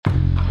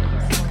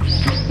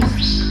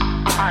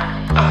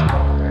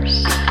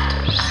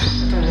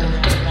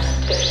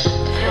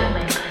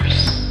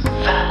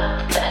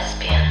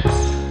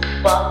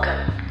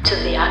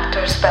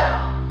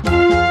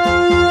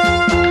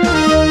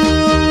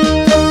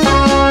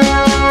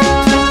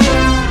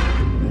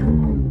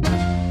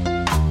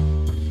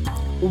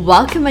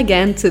Welcome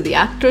again to The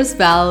Actor's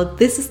Vow.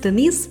 This is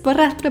Denise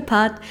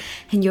Barratrepat,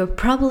 and you're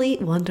probably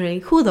wondering,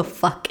 who the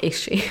fuck is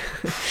she?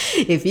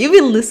 If you've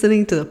been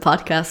listening to the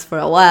podcast for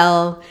a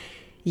while,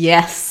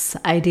 yes,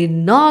 I did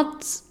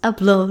not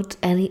upload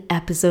any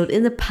episode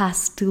in the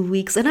past 2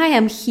 weeks, and I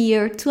am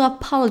here to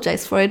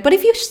apologize for it. But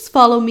if you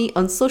follow me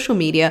on social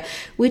media,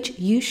 which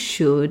you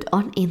should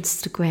on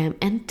Instagram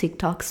and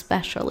TikTok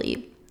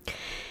especially,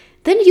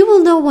 then you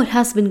will know what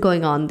has been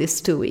going on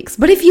these 2 weeks.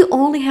 But if you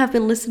only have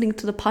been listening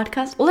to the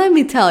podcast, let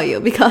me tell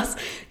you, because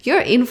you're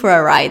in for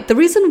a ride. The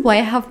reason why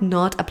I have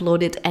not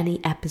uploaded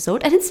any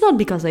episode, and it's not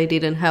because I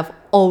didn't have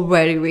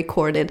already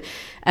recorded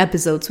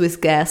episodes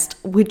with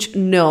guests, which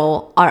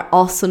no, are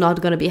also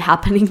not going to be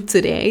happening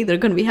today. They're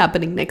going to be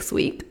happening next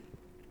week.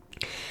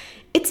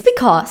 It's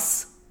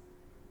because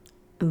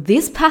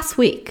this past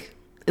week,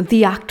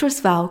 the Actor's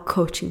Vow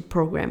coaching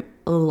program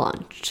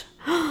launched.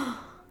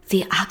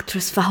 The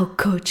Actor's Vow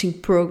coaching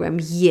program,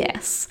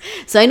 yes.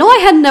 So I know I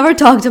had never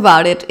talked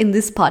about it in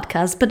this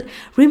podcast, but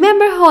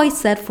remember how I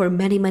said for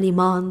many, many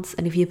months,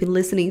 and if you've been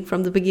listening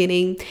from the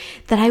beginning,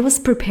 that I was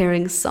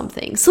preparing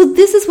something. So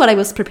this is what I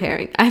was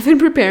preparing. I've been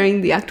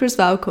preparing the Actor's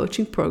Vow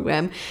coaching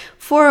program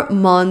for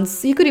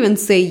months, you could even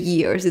say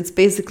years. It's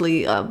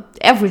basically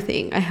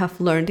everything I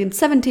have learned in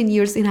 17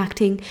 years in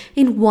acting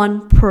in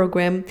one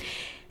program.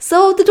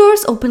 So the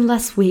doors opened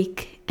last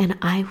week. And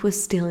I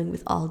was dealing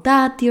with all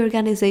that, the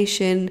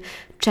organization,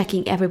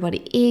 checking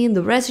everybody in,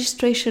 the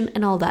registration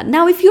and all that.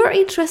 Now, if you're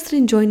interested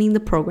in joining the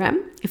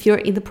program, if you're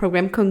in the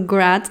program,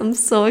 congrats. I'm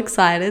so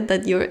excited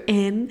that you're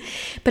in.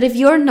 But if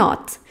you're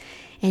not,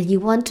 and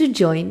you want to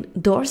join,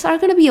 doors are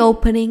going to be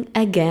opening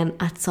again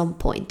at some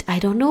point. I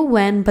don't know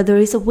when, but there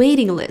is a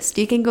waiting list.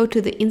 You can go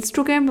to the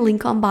Instagram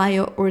link on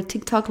bio or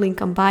TikTok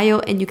link on bio,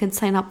 and you can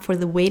sign up for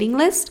the waiting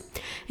list.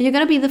 And you're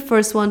going to be the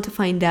first one to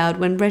find out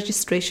when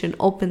registration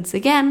opens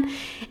again.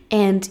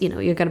 And,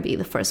 you're going to be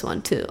the first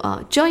one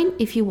to join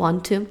if you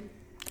want to. And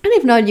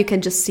if not, you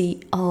can just see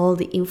all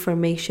the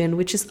information,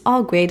 which is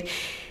all great.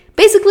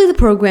 Basically, the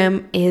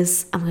program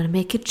is, I'm going to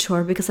make it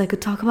short because I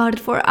could talk about it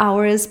for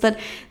hours, but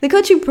the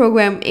coaching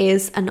program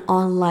is an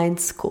online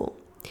school.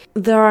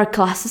 There are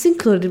classes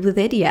included with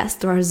it, yes,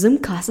 there are Zoom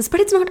classes,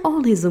 but it's not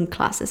only Zoom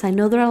classes. I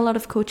know there are a lot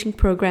of coaching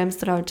programs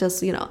that are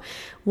just,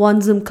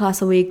 one Zoom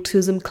class a week,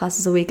 2 Zoom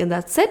classes a week, and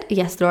that's it.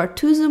 Yes, there are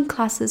 2 Zoom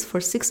classes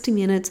for 60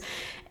 minutes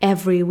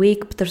every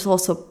week, but there's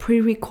also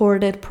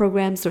pre-recorded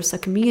programs, there's a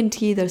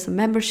community, there's a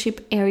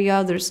membership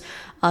area, there's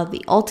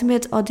the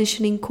ultimate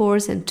auditioning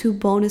course and 2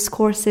 bonus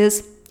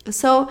courses.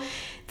 So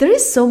there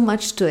is so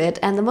much to it,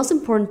 and the most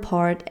important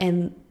part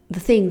and the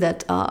thing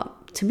that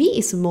to me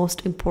is the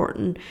most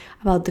important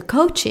about the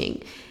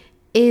coaching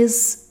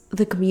is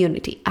the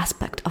community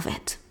aspect of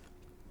it.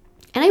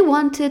 And I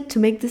wanted to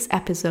make this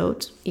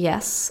episode,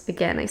 yes,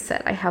 again I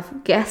said I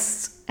have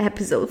guest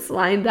episodes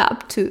lined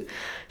up to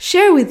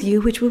share with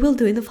you, which we will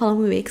do in the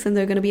following weeks, and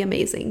they're going to be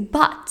amazing.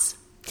 But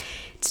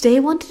today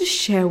I wanted to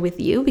share with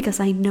you, because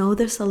I know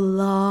there's a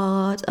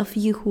lot of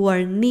you who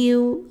are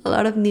new, a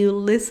lot of new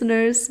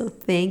listeners, so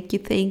thank you.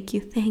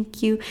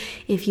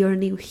 If you're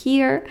new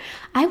here,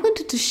 I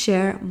wanted to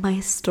share my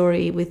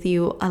story with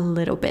you a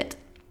little bit.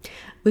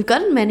 We've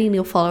gotten many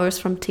new followers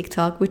from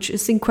TikTok, which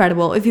is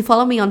incredible. If you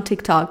follow me on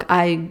TikTok,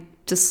 I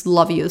just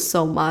love you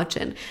so much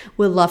and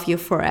will love you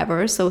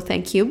forever, so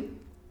thank you.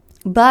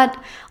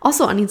 But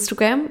also on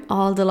Instagram,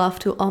 all the love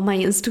to all my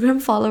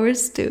Instagram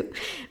followers too.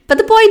 But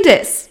the point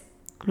is,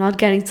 I'm not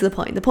getting to the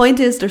point. The point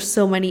is there's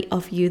so many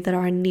of you that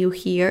are new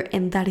here,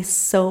 and that is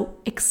so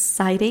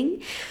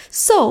exciting.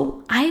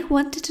 So I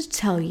wanted to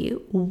tell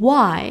you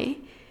why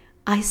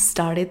I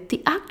started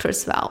the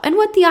Actor's Vow and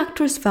what the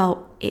Actor's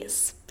Vow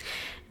is.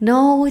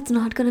 No, it's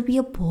not going to be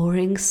a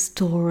boring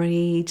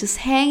story. Just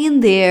hang in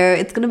there.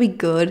 It's going to be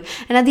good.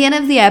 And at the end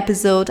of the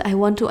episode, I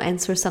want to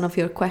answer some of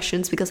your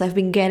questions, because I've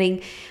been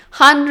getting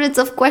hundreds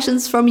of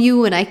questions from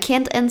you and I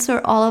can't answer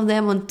all of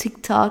them on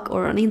TikTok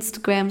or on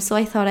Instagram. So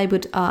I thought I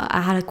would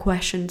add a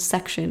question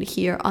section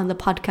here on the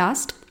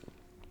podcast.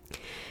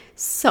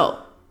 So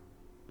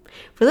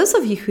for those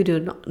of you who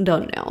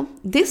don't know,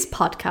 this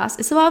podcast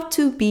is about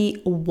to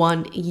be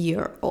 1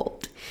 year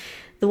old.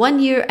 The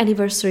 1 year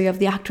anniversary of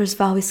the Actor's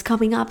Vow is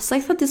coming up, so I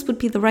thought this would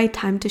be the right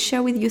time to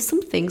share with you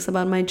some things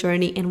about my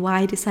journey and why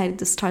I decided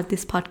to start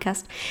this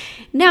podcast.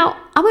 Now,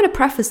 I'm going to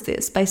preface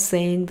this by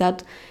saying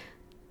that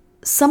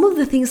some of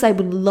the things I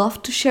would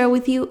love to share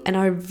with you and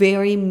are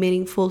very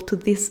meaningful to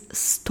this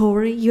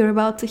story you're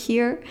about to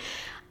hear,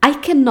 I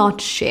cannot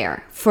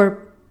share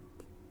for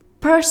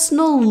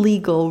personal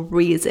legal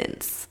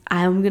reasons.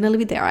 I'm going to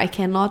leave it there. I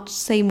cannot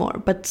say more,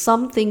 but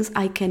some things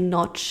I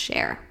cannot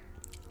share.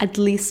 At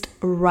least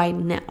right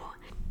now.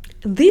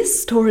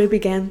 This story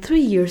began 3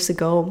 years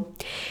ago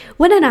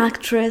when an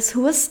actress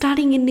who was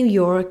studying in New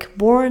York,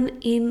 born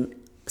in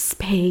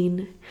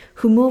Spain,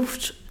 who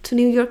moved to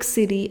New York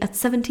City at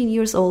 17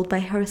 years old by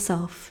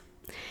herself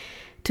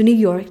to New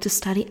York to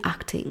study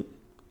acting.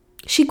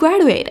 She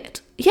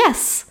graduated.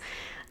 Yes,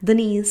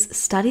 Denise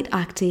studied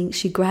acting.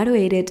 She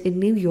graduated in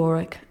New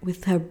York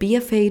with her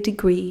BFA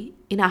degree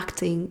in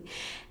acting,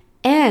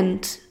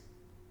 and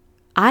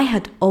I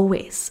had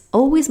always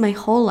my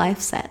whole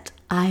life said,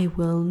 I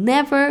will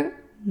never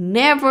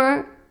move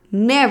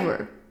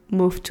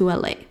to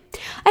LA.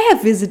 I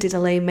have visited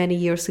LA many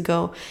years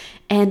ago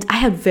and I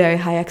had very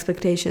high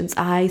expectations.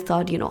 I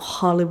thought,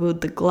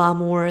 Hollywood, the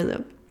glamour,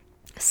 the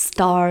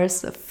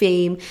stars, the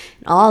fame,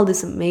 and all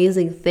these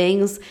amazing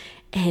things.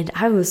 And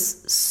I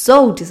was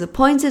so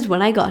disappointed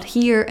when I got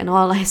here and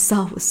all I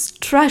saw was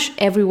trash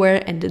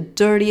everywhere and the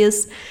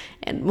dirtiest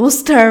and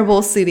most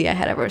terrible city I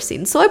had ever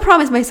seen. So I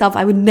promised myself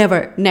I would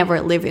never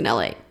live in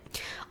LA.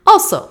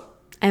 Also,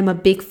 I'm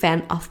a big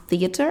fan of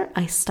theater.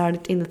 I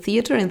started in the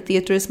theater and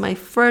theater is my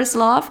first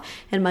love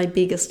and my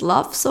biggest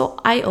love. So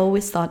I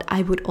always thought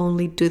I would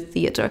only do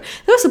theater.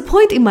 There was a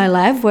point in my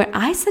life where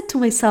I said to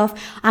myself,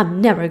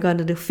 I'm never going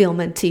to do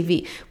film and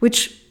TV,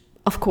 which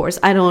of course,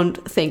 I don't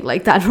think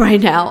like that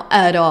right now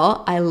at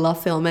all. I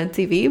love film and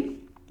TV.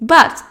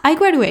 But I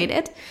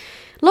graduated.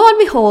 Lo and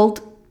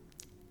behold,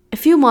 a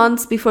few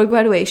months before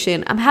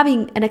graduation, I'm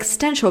having an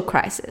existential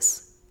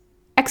crisis.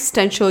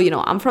 Existential,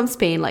 I'm from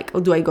Spain. Like,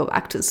 do I go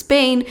back to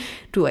Spain?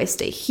 Do I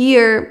stay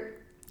here?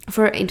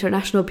 For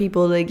international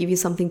people, they give you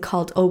something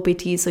called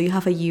OPT. So you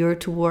have a year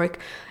to work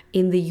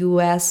in the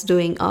US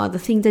doing the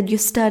thing that you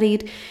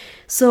studied.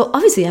 So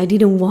obviously, I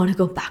didn't want to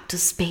go back to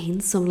Spain.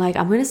 So I'm like,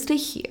 I'm going to stay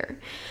here.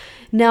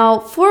 Now,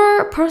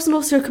 for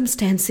personal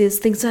circumstances,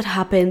 things that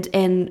happened,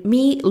 and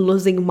me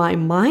losing my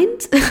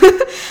mind,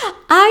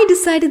 I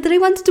decided that I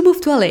wanted to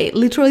move to LA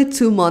literally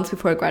 2 months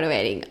before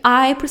graduating.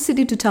 I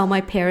proceeded to tell my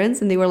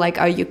parents, and they were like,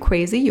 are you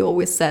crazy? You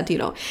always said,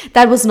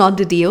 that was not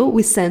the deal.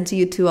 We sent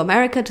you to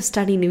America to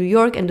study in New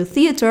York and do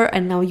theater,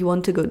 and now you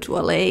want to go to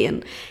LA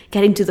and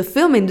get into the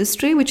film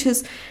industry, which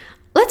is...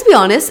 Let's be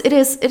honest, it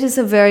is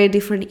a very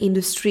different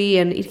industry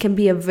and it can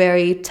be a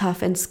very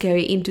tough and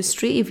scary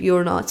industry if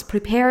you're not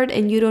prepared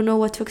and you don't know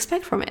what to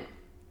expect from it.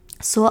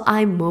 So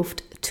I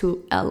moved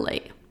to LA.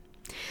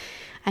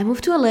 I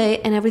moved to LA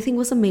and everything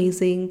was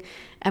amazing.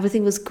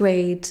 Everything was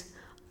great.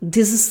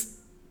 This is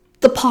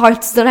the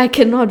parts that I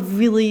cannot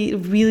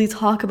really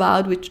talk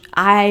about, which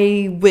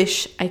I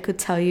wish I could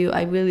tell you.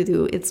 I really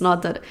do. It's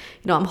not that,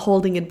 I'm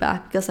holding it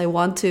back because I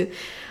want to.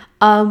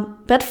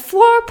 But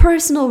for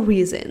personal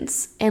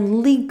reasons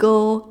and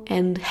legal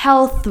and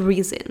health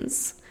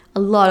reasons, a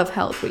lot of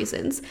health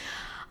reasons,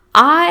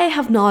 I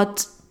have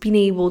not been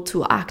able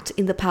to act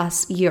in the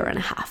past year and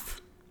a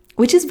half,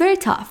 which is very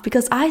tough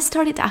because I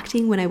started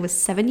acting when I was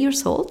 7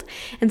 years old.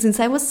 And since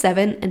I was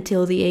 7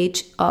 until the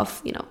age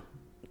of,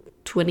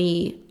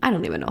 20, I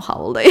don't even know how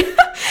old I am,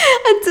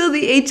 until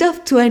the age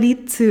of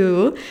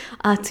 22,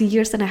 2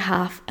 years and a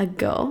half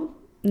ago.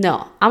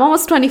 No, I'm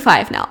almost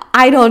 25 now.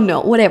 I don't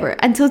know, whatever.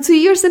 Until 2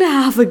 years and a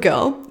half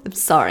ago, I'm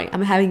sorry,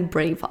 I'm having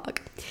brain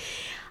fog.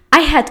 I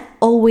had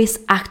always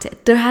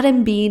acted. There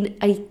hadn't been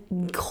a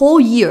whole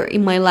year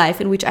in my life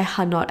in which I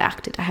had not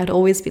acted. I had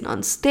always been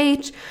on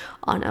stage,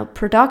 on a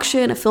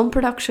production, a film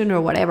production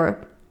or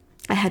whatever.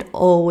 I had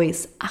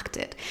always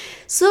acted.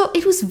 So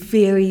it was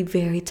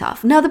very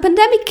tough. Now the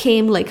pandemic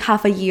came like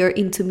half a year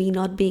into me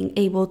not being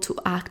able to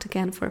act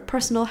again for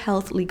personal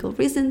health, legal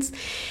reasons.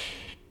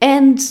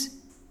 And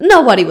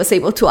nobody was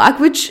able to act,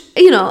 which,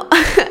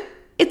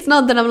 it's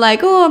not that I'm like,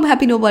 oh, I'm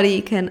happy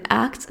nobody can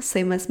act,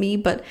 same as me,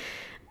 but,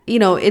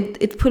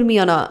 it put me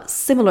on a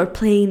similar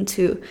plane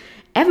to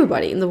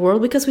everybody in the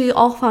world because we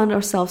all found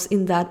ourselves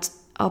in that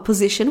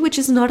position, which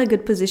is not a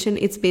good position.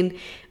 It's been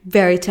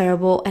very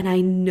terrible, and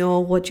I know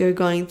what you're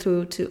going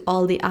through to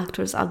all the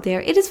actors out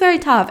there. It is very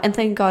tough, and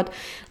thank God,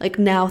 like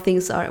now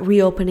things are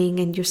reopening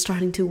and you're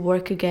starting to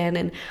work again,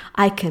 and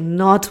I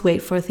cannot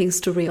wait for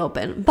things to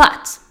reopen.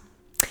 But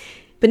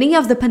beginning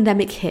of the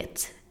pandemic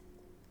hit,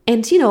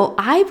 and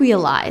I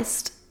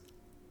realized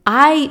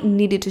I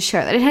needed to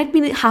share that. It had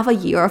been half a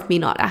year of me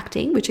not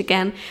acting, which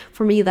again,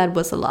 for me, that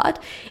was a lot.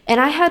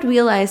 And I had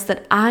realized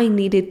that I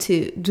needed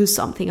to do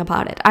something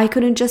about it. I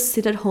couldn't just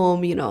sit at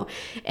home,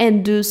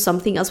 and do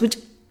something else, which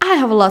I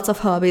have lots of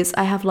hobbies.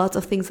 I have lots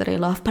of things that I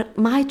love, but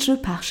my true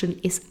passion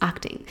is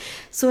acting.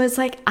 So it's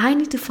like, I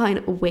need to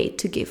find a way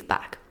to give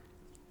back.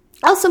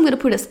 Also, I'm going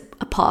to put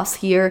a pause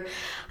here.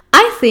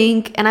 I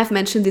think, and I've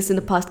mentioned this in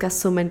the podcast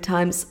so many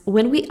times,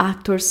 when we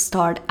actors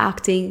start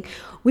acting,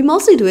 we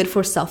mostly do it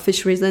for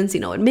selfish reasons.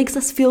 It makes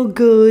us feel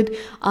good.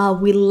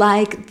 We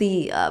like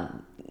the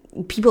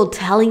people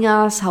telling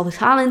us how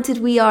talented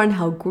we are and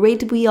how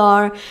great we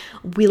are.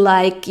 We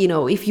like,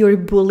 if you're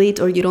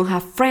bullied or you don't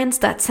have friends,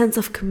 that sense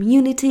of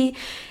community.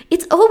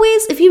 It's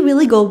always, if you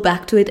really go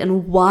back to it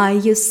and why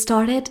you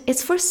started,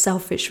 it's for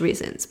selfish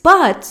reasons.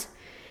 But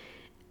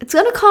it's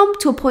going to come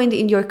to a point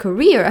in your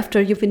career after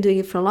you've been doing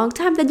it for a long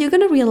time that you're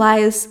going to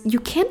realize you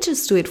can't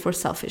just do it for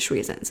selfish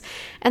reasons.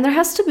 And there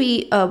has to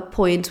be a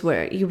point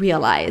where you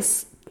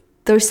realize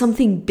there's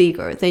something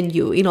bigger than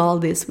you in all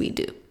this we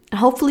do. And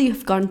hopefully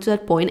you've gotten to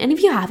that point. And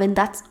if you haven't,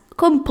 that's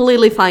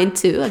completely fine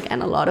too.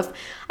 Again, a lot of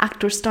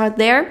actors start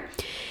there.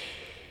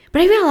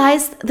 But I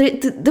realized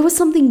there was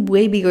something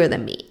way bigger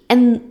than me.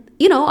 And,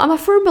 I'm a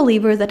firm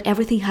believer that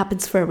everything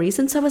happens for a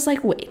reason. So I was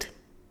like, wait,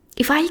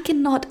 if I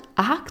cannot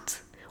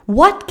act,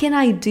 what can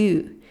I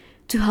do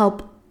to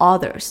help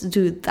others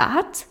do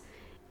that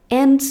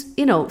and,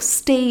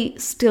 stay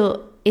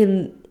still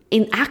in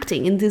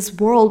acting in this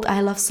world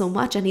I love so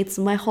much, and it's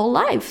my whole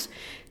life,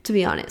 to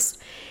be honest.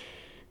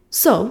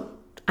 So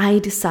I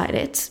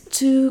decided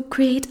to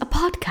create a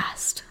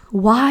podcast.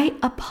 Why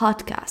a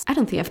podcast? I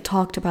don't think I've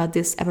talked about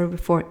this ever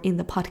before in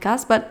the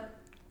podcast, but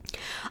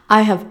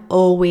I have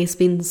always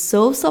been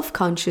so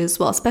self-conscious,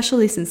 well,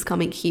 especially since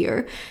coming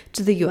here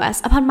to the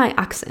US, about my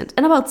accent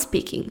and about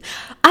speaking.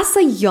 As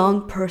a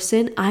young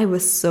person, I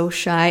was so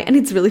shy, and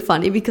it's really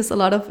funny because a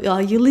lot of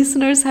you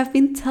listeners have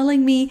been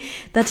telling me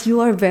that you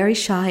are very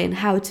shy and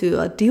how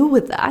to deal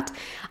with that.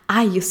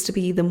 I used to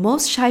be the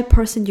most shy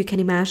person you can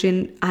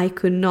imagine. I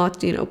could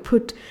not,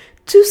 put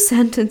 2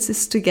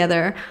 sentences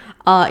together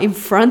in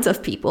front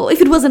of people.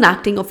 If it wasn't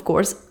acting, of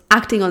course,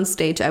 acting on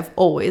stage, I've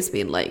always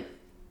been like,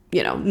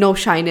 no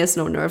shyness,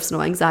 no nerves,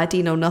 no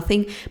anxiety, no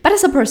nothing. But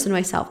as a person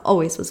myself,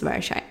 always was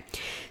very shy.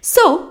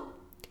 So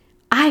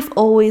I've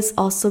always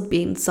also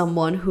been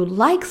someone who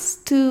likes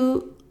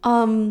to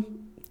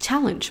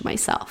challenge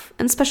myself.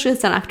 And especially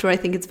as an actor, I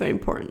think it's very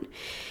important.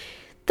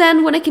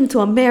 Then when I came to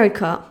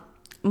America,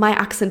 my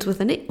accent was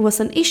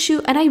an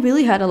issue. And I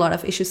really had a lot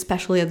of issues,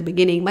 especially at the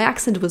beginning. My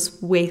accent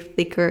was way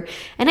thicker.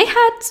 And I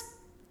had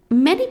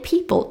many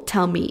people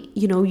tell me,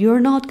 you're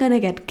not going to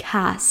get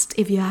cast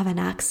if you have an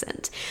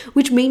accent,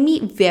 which made me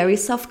very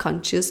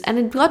self-conscious. And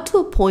it got to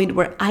a point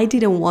where I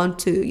didn't want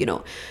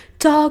to,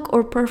 talk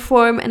or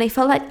perform. And I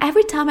felt like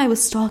every time I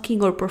was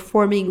talking or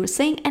performing or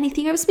saying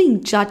anything, I was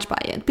being judged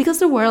by it, because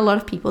there were a lot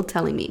of people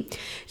telling me,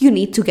 you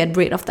need to get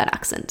rid of that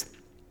accent.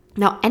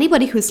 Now,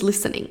 anybody who's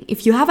listening,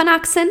 if you have an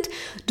accent,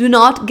 do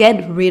not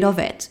get rid of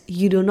it.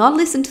 You do not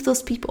listen to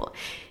those people.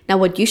 Now,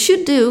 what you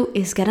should do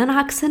is get an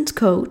accent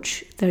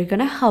coach. They're going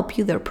to help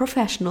you. They're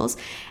professionals,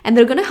 and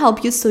they're going to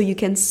help you so you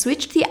can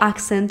switch the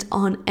accent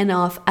on and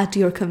off at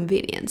your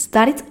convenience.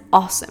 That is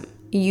awesome.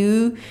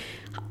 You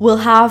will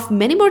have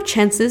many more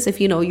chances if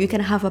you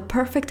can have a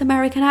perfect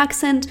American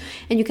accent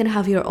and you can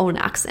have your own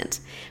accent.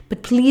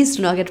 But please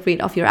do not get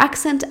rid of your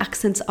accent.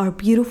 Accents are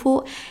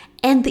beautiful,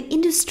 and the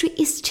industry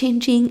is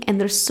changing,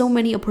 and there's so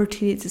many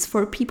opportunities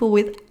for people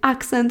with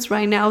accents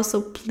right now.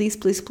 So please,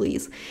 please,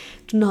 please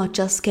do not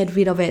just get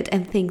rid of it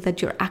and think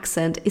that your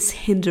accent is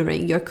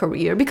hindering your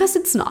career, because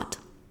it's not.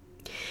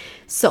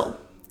 So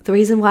the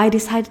reason why I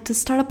decided to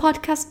start a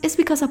podcast is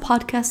because a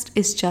podcast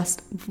is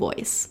just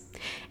voice.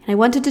 And I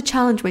wanted to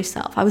challenge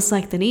myself. I was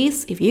like,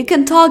 Denise, if you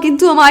can talk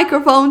into a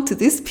microphone to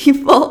these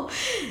people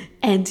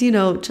and,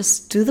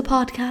 just do the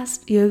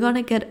podcast, you're going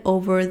to get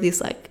over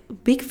this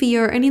big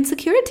fear and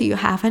insecurity you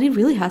have. And it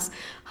really has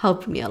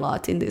helped me a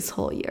lot in this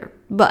whole year.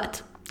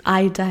 But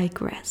I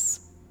digress.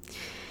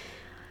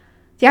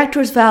 The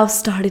Actor's Vow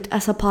started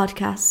as a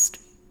podcast,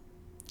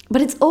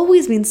 but it's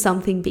always been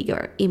something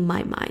bigger in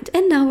my mind.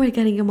 And now we're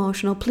getting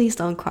emotional. Please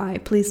don't cry.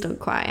 Please don't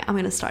cry. I'm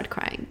going to start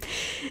crying.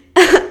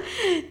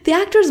 The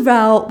Actor's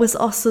Vow was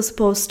also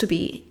supposed to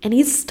be, and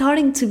it's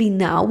starting to be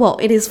now. Well,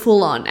 it is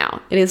full on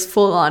now. It is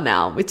full on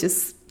now, which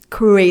is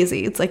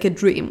crazy. It's like a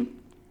dream.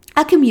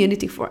 A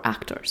community for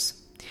actors.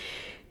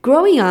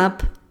 Growing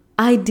up,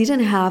 I didn't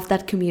have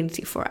that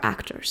community for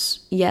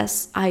actors.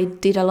 Yes, I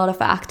did a lot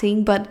of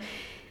acting, but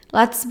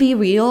let's be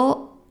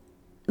real,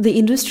 the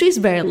industry is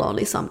very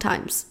lonely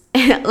sometimes.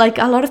 A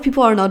lot of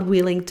people are not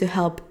willing to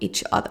help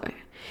each other.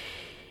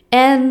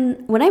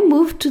 And when I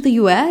moved to the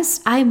US,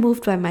 I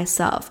moved by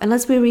myself. And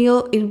let's be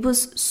real, it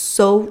was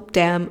so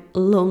damn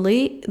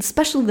lonely,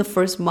 especially the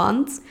first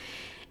months.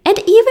 And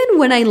even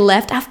when I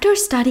left after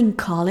studying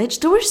college,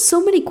 there were so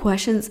many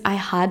questions I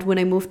had when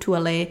I moved to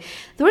LA.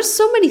 There were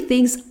so many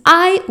things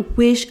I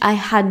wish I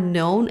had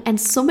known, and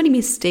so many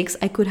mistakes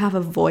I could have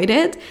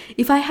avoided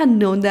if I had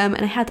known them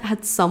and I had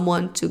had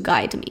someone to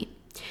guide me.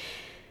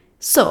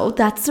 So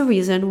that's the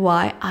reason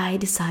why I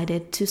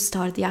decided to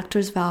start the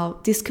Actor's Vow,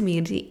 this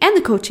community, and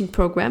the coaching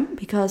program,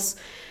 because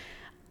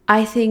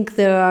I think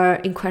there are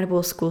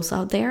incredible schools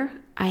out there.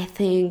 I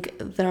think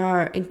there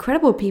are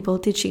incredible people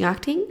teaching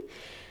acting.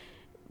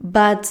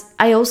 But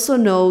I also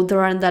know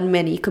there aren't that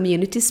many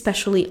communities,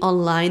 especially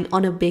online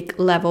on a big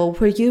level,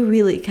 where you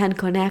really can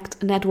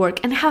connect,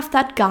 network, and have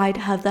that guide,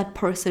 have that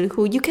person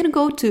who you can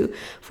go to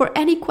for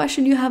any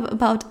question you have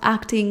about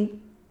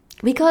acting.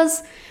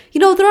 Because,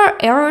 there are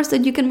errors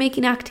that you can make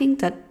in acting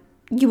that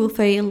you will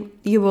fail,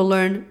 you will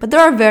learn. But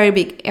there are very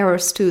big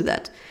errors too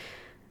that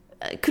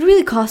could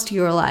really cost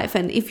you your life.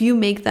 And if you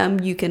make them,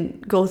 you can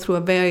go through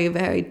a very,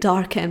 very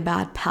dark and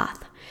bad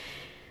path.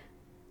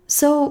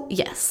 So,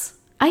 yes.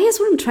 I guess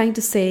what I'm trying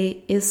to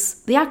say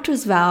is the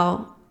Actor's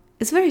Vow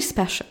is very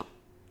special.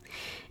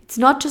 It's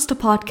not just a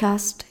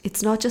podcast.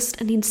 It's not just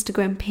an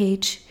Instagram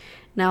page,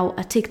 now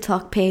a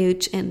TikTok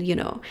page, and,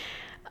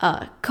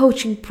 a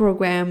coaching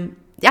program.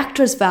 The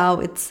Actor's Vow,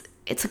 it's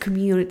a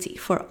community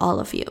for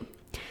all of you.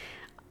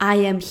 I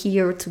am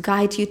here to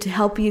guide you, to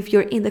help you if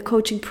you're in the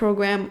coaching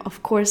program.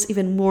 Of course,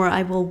 even more,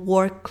 I will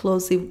work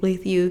closely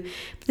with you.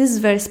 But this is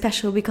very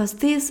special because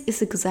this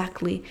is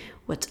exactly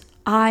what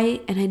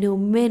and I know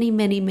many,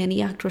 many,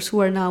 many actors who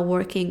are now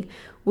working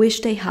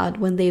wish they had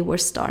when they were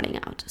starting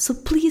out. So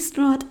please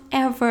do not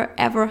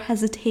ever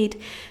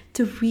hesitate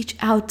to reach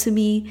out to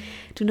me.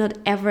 Do not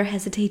ever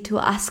hesitate to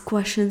ask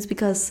questions,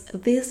 because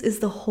this is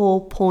the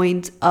whole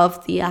point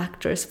of the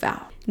Actor's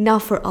Vow. Now,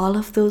 for all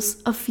of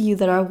those of you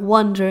that are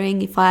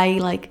wondering if I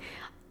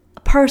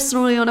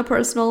personally, on a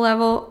personal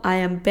level, I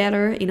am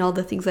better in all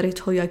the things that I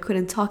told you I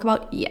couldn't talk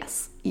about,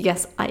 yes,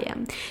 I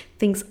am.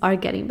 Things are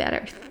getting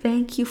better.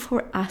 Thank you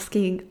for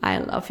asking. I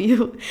love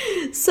you.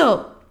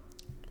 So,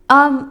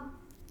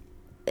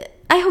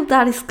 I hope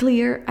that is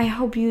clear. I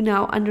hope you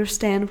now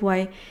understand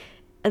why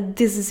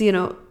this is,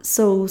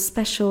 so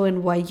special,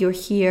 and why you're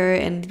here,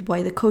 and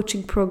why the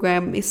coaching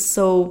program is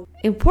so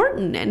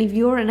important. And if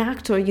you're an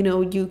actor,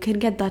 you can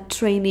get that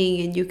training,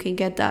 and you can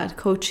get that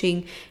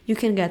coaching, you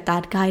can get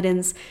that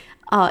guidance.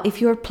 If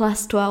you're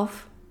plus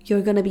 12,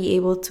 you're going to be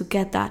able to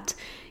get that.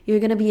 You're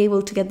going to be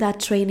able to get that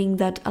training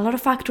that a lot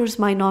of actors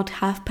might not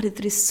have, but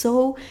it is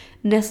so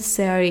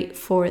necessary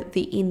for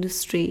the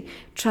industry.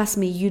 Trust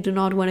me, you do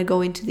not want to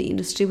go into the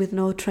industry with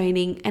no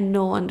training and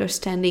no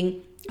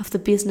understanding of the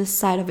business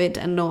side of it,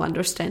 and no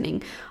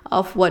understanding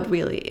of what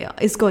really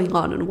is going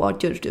on and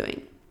what you're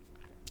doing.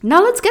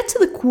 Now let's get to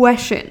the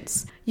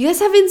questions. You guys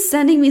have been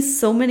sending me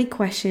so many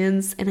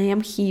questions, and I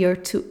am here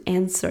to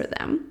answer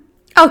them.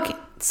 Okay,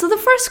 so the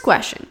first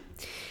question.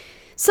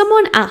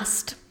 Someone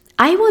asked,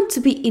 I want to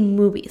be in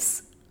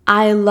movies.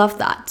 I love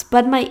that,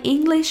 but my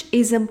English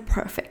isn't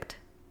perfect.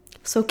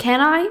 So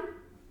can I?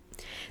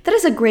 That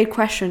is a great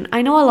question.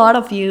 I know a lot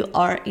of you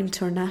are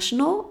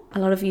international, a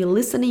lot of you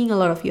listening, a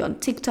lot of you on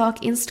TikTok,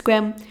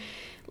 Instagram.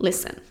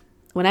 Listen,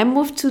 when I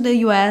moved to the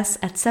US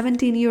at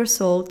 17 years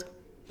old,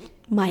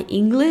 my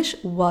English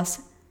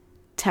was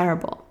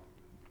terrible.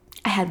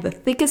 I had the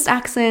thickest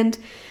accent.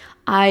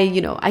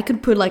 I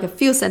could put a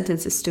few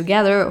sentences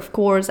together. Of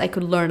course, I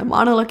could learn a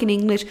monologue in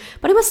English,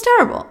 but it was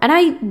terrible. And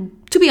I,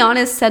 to be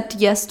honest, said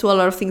yes to a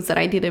lot of things that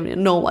I didn't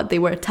even know what they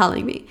were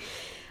telling me.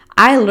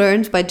 I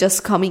learned by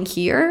just coming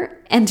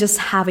here and just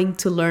having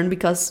to learn,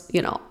 because,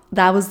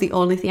 that was the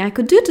only thing I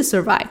could do to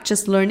survive.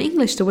 Just learn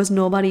English. There was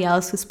nobody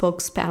else who spoke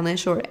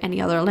Spanish or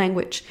any other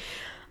language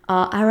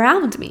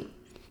around me.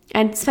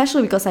 And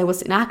especially because I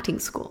was in acting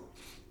school.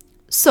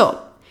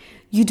 So,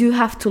 you do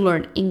have to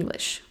learn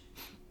English.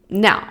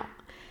 Now,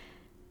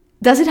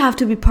 does it have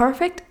to be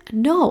perfect?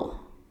 No.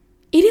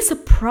 It is a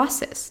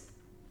process.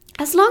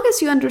 As long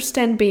as you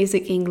understand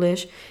basic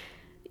English,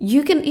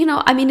 you can,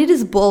 it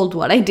is bold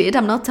what I did.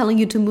 I'm not telling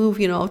you to move,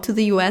 to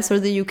the US or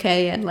the UK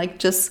and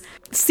just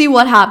see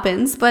what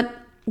happens. But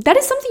that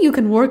is something you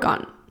can work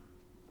on.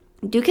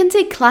 You can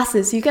take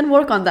classes. You can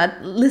work on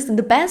that. Listen,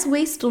 the best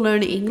ways to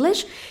learn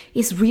English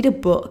is read a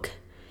book.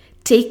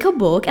 Take a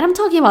book, and I'm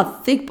talking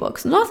about thick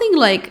books. Nothing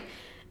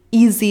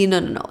easy.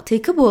 No.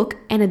 Take a book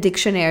and a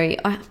dictionary.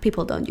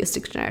 People don't use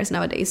dictionaries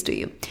nowadays, do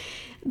you?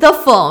 The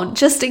phone.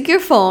 Just take your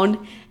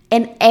phone,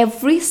 and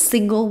every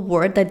single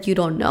word that you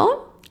don't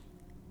know,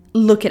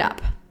 look it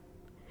up.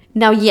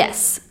 Now,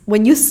 yes,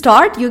 when you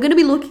start, you're going to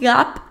be looking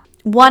up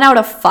 1 out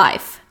of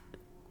 5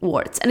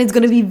 words, and it's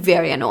going to be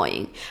very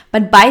annoying.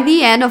 But by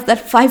the end of that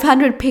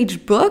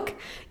 500-page book,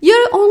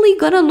 you're only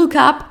going to look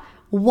up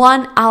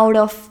 1 out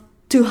of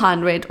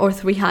 200 or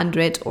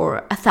 300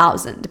 or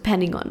 1,000,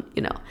 depending on,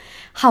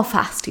 how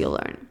fast you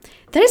learn.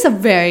 That is a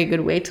very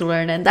good way to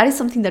learn, and that is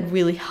something that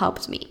really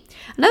helped me.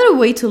 Another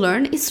way to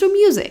learn is through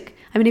music.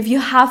 If you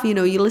have, you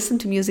listen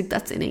to music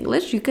that's in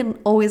English, you can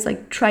always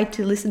try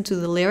to listen to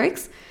the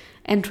lyrics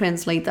and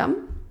translate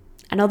them.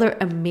 Another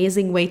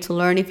amazing way to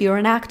learn if you're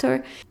an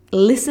actor,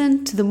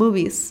 listen to the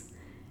movies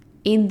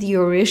in the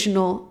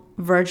original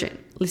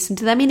version. Listen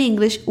to them in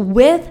English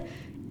with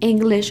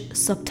English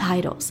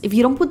subtitles. If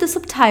you don't put the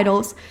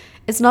subtitles,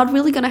 it's not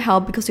really going to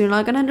help, because you're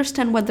not going to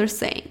understand what they're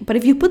saying. But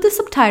if you put the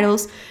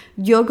subtitles,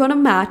 you're going to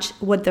match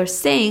what they're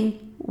saying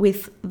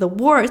with the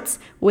words,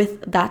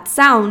 with that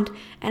sound,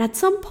 and at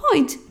some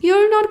point,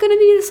 you're not going to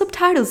need the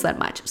subtitles that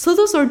much. So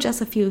those are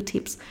just a few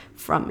tips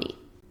from me.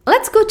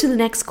 Let's go to the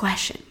next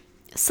question.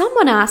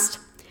 Someone asked,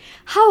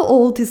 how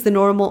old is the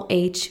normal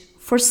age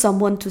for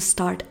someone to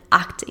start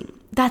acting?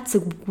 That's a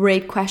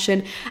great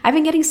question. I've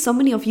been getting so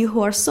many of you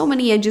who are so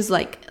many ages,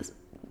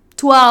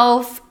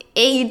 12,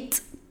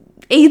 8,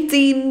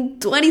 18,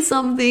 20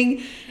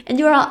 something, and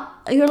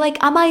you're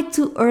like, am I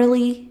too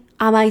early?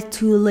 Am I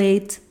too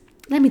late?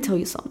 Let me tell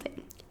you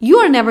something. You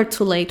are never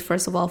too late,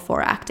 first of all,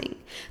 for acting.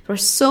 There are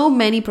so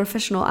many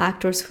professional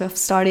actors who have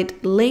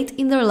started late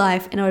in their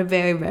life and are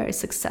very, very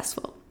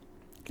successful.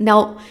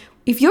 Now,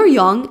 if you're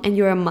young and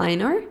you're a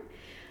minor,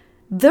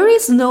 there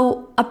is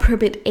no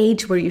appropriate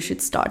age where you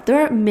should start.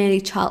 There are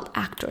many child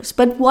actors.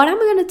 But what I'm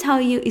going to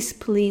tell you is,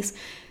 please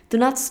do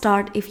not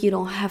start if you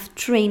don't have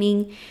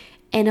training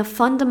and a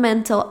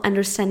fundamental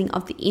understanding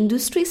of the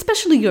industry,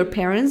 especially your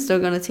parents. They're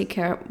going to take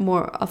care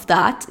more of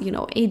that,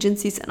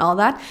 agencies and all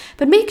that.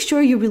 But make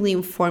sure you really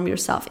inform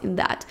yourself in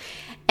that.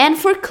 And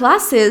for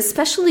classes,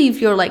 especially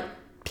if you're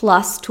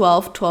plus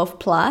 12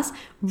 plus,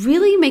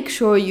 really make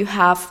sure you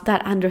have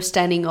that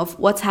understanding of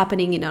what's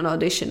happening in an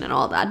audition and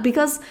all that.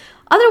 Because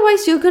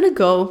otherwise you're going to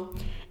go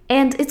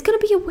and it's going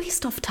to be a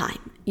waste of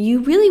time.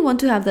 You really want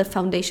to have that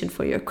foundation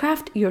for your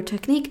craft, your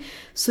technique,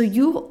 so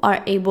you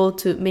are able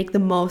to make the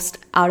most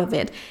out of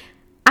it.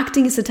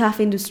 Acting is a tough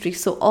industry,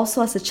 so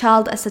also as a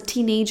child, as a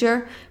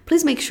teenager,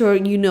 please make sure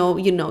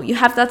you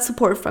have that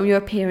support from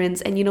your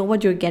parents and you know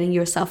what you're getting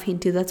yourself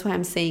into. That's why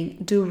I'm saying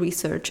do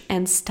research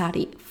and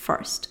study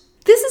first.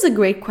 This is a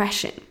great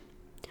question.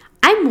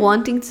 I'm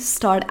wanting to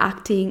start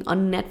acting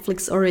on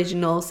Netflix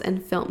originals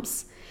and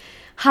films.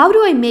 How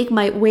do I make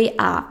my way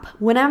up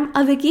when I'm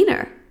a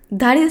beginner?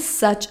 That is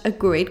such a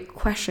great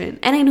question.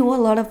 And I know a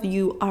lot of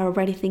you are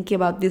already thinking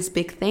about these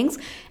big things.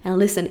 And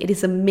listen, it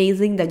is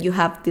amazing that you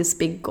have these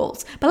big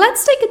goals. But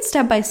let's take it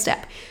step by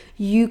step.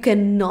 You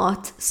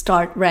cannot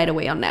start right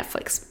away on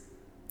Netflix.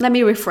 Let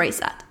me rephrase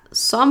that.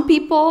 Some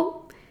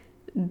people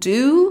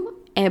do,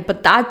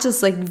 but that's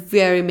just like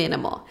very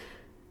minimal.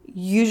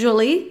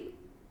 Usually,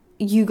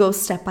 you go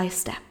step by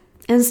step.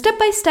 And step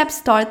by step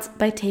starts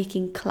by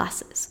taking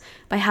classes,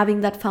 by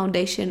having that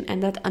foundation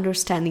and that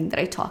understanding that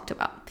I talked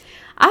about.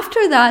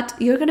 After that,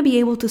 you're going to be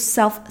able to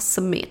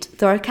self-submit.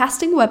 There are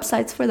casting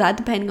websites for that,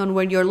 depending on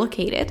where you're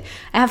located.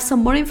 I have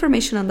some more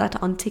information on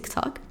that on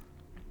TikTok.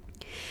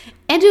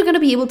 And you're going to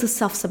be able to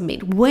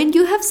self-submit. When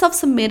you have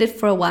self-submitted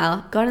for a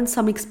while, gotten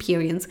some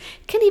experience,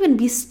 it can even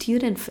be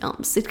student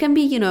films. It can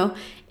be,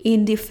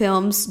 indie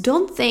films.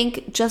 Don't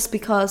think just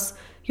because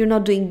you're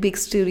not doing big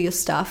studio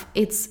stuff,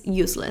 it's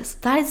useless.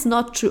 That is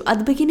not true. At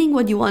the beginning,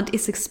 what you want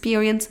is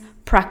experience,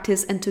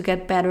 practice, and to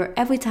get better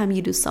every time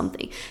you do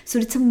something. So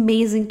it's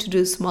amazing to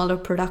do smaller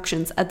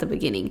productions at the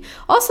beginning.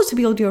 Also to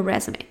build your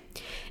resume.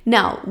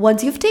 Now,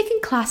 once you've taken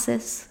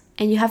classes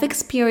and you have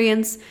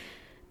experience,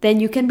 then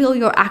you can build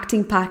your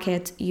acting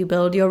packet. You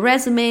build your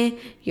resume,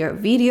 your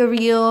video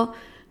reel,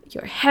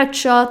 your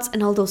headshots,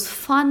 and all those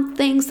fun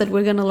things that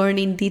we're going to learn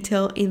in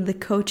detail in the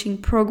coaching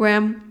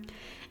program.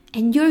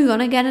 And you're going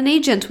to get an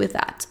agent with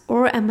that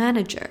or a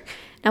manager.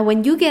 Now,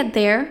 when you get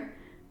there,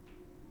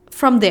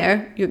 from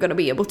there, you're going to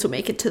be able to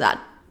make it to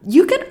that.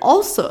 You can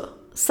also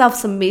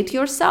self-submit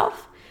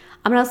yourself.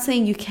 I'm not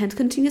saying you can't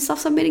continue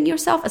self-submitting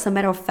yourself. As a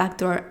matter of fact,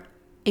 there are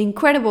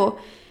incredible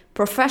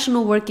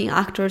professional working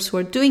actors who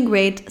are doing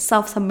great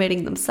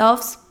self-submitting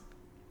themselves.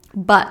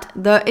 But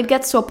it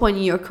gets to a point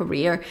in your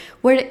career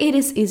where it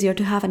is easier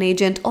to have an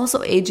agent.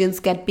 Also, agents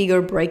get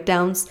bigger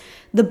breakdowns,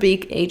 the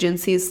big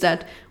agencies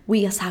that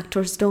we as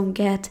actors don't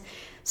get.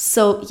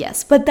 So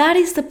yes, but that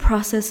is the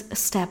process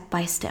step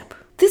by step.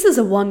 This is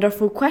a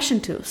wonderful question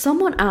too.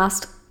 Someone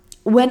asked,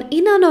 when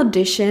in an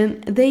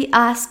audition, they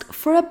asked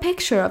for a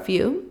picture of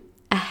you,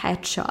 a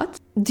headshot.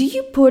 Do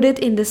you put it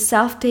in the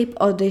self-tape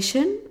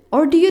audition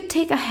or do you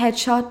take a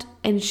headshot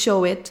and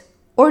show it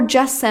or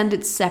just send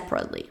it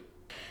separately?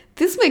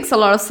 This makes a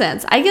lot of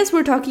sense. I guess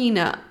we're talking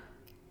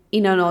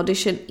in an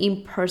audition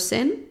in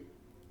person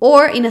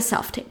or in a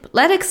self-tape.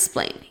 Let's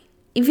explain.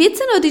 If it's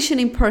an audition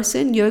in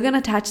person, you're going to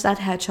attach that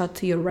headshot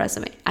to your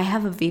resume. I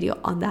have a video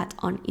on that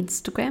on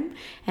Instagram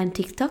and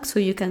TikTok, so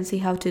you can see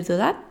how to do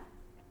that.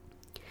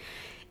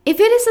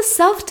 If it is a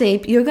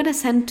self-tape, you're going to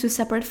send two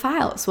separate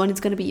files. One is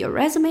going to be your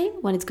resume,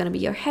 one is going to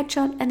be your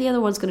headshot, and the other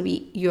one's going to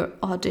be your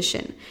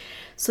audition.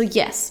 So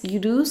yes, you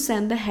do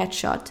send the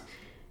headshot.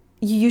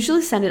 You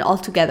usually send it all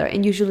together,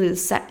 and usually the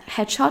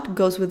headshot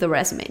goes with the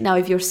resume. Now,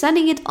 if you're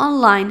sending it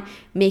online,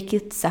 make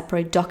it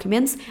separate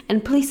documents,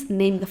 and please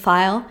name the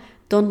file.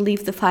 Don't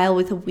leave the file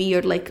with a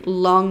weird,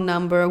 long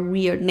number,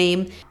 weird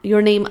name.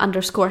 Your name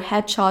 _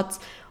 headshots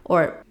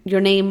or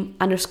your name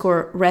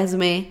 _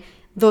 resume.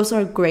 Those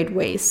are great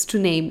ways to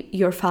name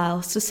your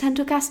files to send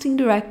to casting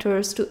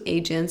directors, to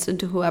agents, and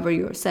to whoever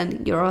you're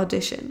sending your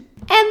audition.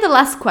 And the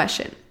last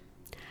question.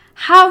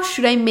 How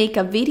should I make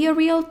a video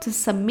reel to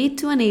submit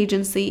to an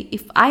agency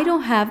if I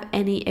don't have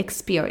any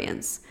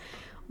experience?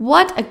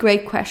 What a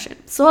great question.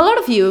 So a lot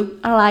of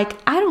you are like,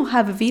 I don't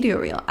have a video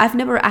reel. I've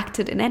never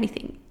acted in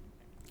anything.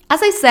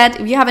 As I said,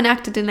 if you haven't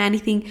acted in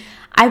anything,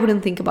 I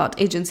wouldn't think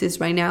about agencies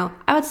right now.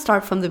 I would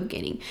start from the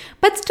beginning.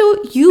 But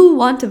still, you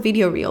want a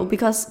video reel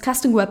because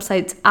casting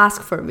websites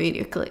ask for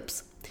video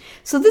clips.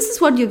 So this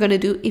is what you're going to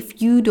do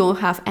if you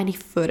don't have any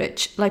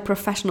footage, like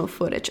professional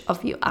footage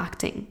of you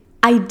acting.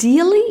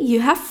 Ideally,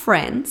 you have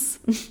friends.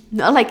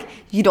 Not like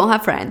you don't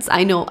have friends.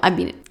 I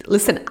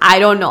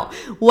don't know.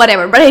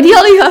 Whatever. But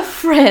ideally, you have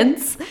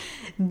friends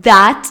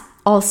that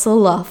also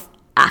love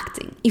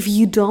acting. If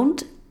you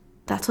don't,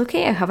 that's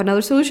okay. I have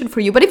another solution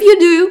for you. But if you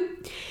do,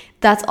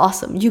 that's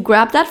awesome. You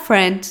grab that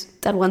friend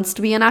that wants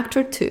to be an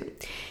actor too.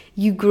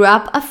 You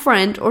grab a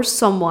friend or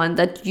someone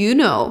that you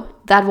know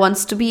that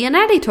wants to be an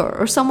editor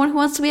or someone who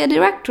wants to be a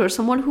director,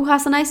 someone who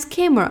has a nice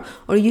camera,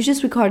 or you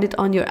just record it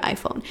on your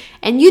iPhone.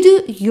 And you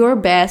do your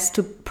best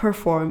to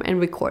perform and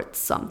record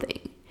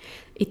something.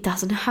 It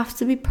doesn't have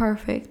to be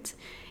perfect.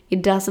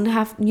 It doesn't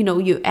have,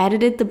 you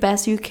edit it the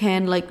best you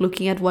can, like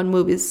looking at what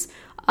movies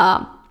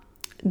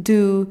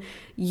do.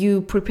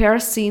 You prepare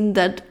a scene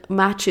that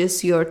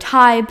matches your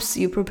types.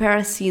 You prepare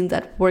a scene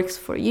that works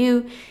for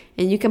you.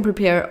 And you can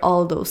prepare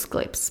all those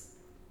clips.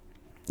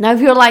 Now,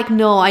 if you're like,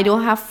 no, I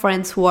don't have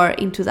friends who are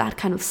into that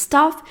kind of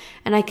stuff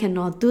and I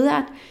cannot do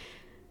that,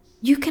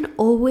 you can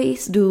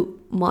always do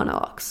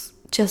monologues.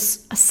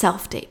 just a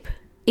self-tape.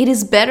 It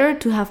is better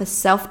to have a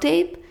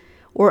self-tape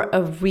or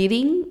a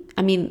reading.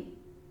 I mean,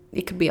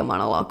 it could be a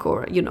monologue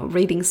or,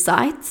 reading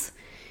sites,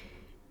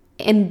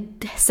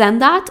 and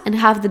send that and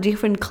have the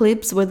different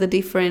clips where the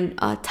different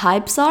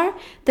types are,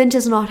 than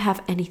just not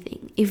have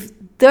anything. If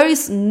there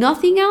is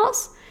nothing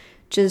else,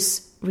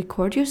 just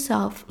record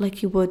yourself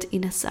like you would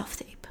in a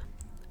self-tape.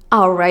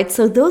 All right,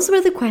 so those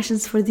were the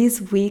questions for this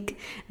week.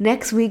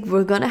 Next week,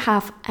 we're going to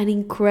have an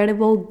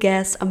incredible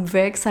guest. I'm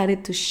very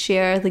excited to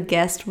share the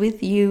guest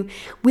with you.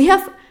 We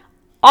have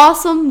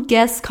awesome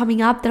guests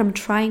coming up that I'm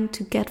trying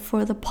to get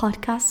for the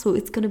podcast, so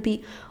it's going to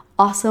be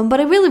awesome.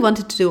 But I really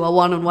wanted to do a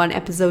one-on-one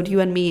episode,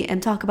 you and me,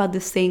 and talk about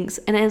these things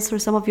and answer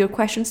some of your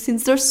questions.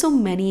 Since there's so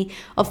many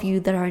of you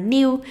that are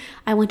new,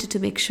 I wanted to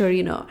make sure,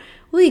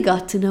 we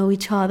got to know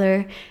each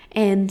other.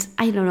 And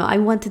I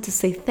wanted to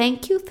say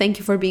thank you. Thank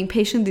you for being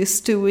patient these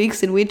 2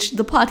 weeks in which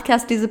the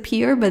podcast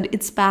disappeared, but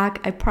it's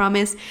back, I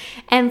promise.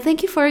 And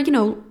thank you for,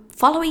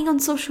 following on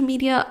social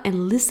media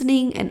and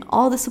listening and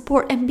all the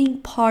support and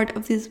being part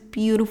of this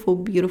beautiful,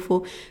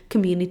 beautiful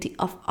community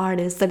of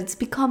artists that it's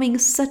becoming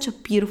such a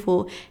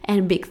beautiful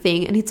and big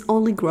thing, and it's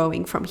only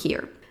growing from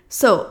here.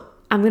 So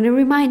I'm going to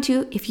remind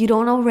you, if you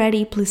don't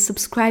already, please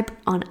subscribe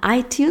on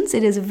iTunes.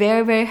 It is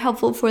very, very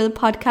helpful for the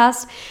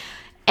podcast.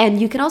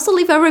 And you can also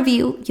leave a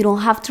review. You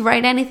don't have to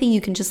write anything.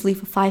 You can just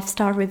leave a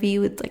 5-star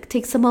review. It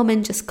takes a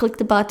moment. Just click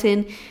the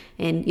button.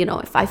 And,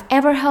 if I've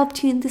ever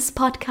helped you in this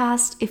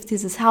podcast, if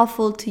this is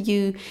helpful to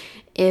you,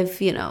 if,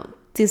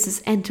 this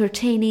is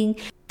entertaining,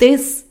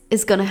 this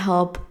is going to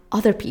help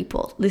other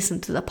people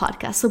listen to the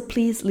podcast. So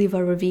please leave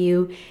a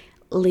review,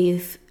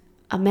 leave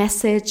a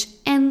message,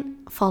 and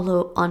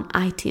follow on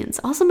iTunes.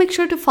 Also, make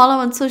sure to follow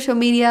on social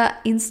media,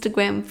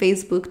 Instagram,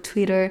 Facebook,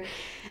 Twitter,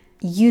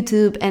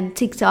 YouTube, and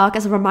TikTok.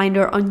 As a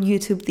reminder, on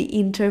YouTube, the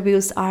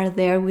interviews are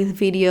there with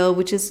video,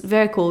 which is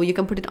very cool. You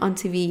can put it on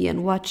TV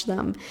and watch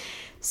them.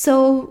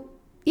 So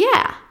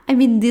yeah,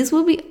 this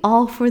will be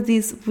all for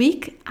this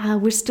week.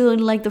 We're still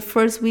in the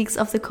first weeks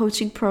of the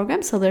coaching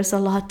program, so there's a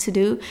lot to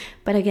do.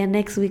 But again,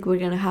 next week we're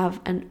going to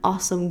have an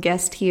awesome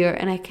guest here,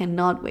 and I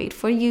cannot wait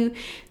for you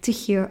to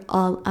hear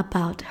all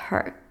about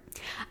her.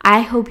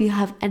 I hope you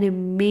have an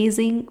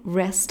amazing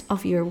rest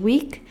of your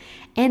week,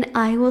 and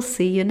I will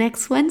see you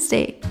next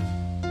Wednesday.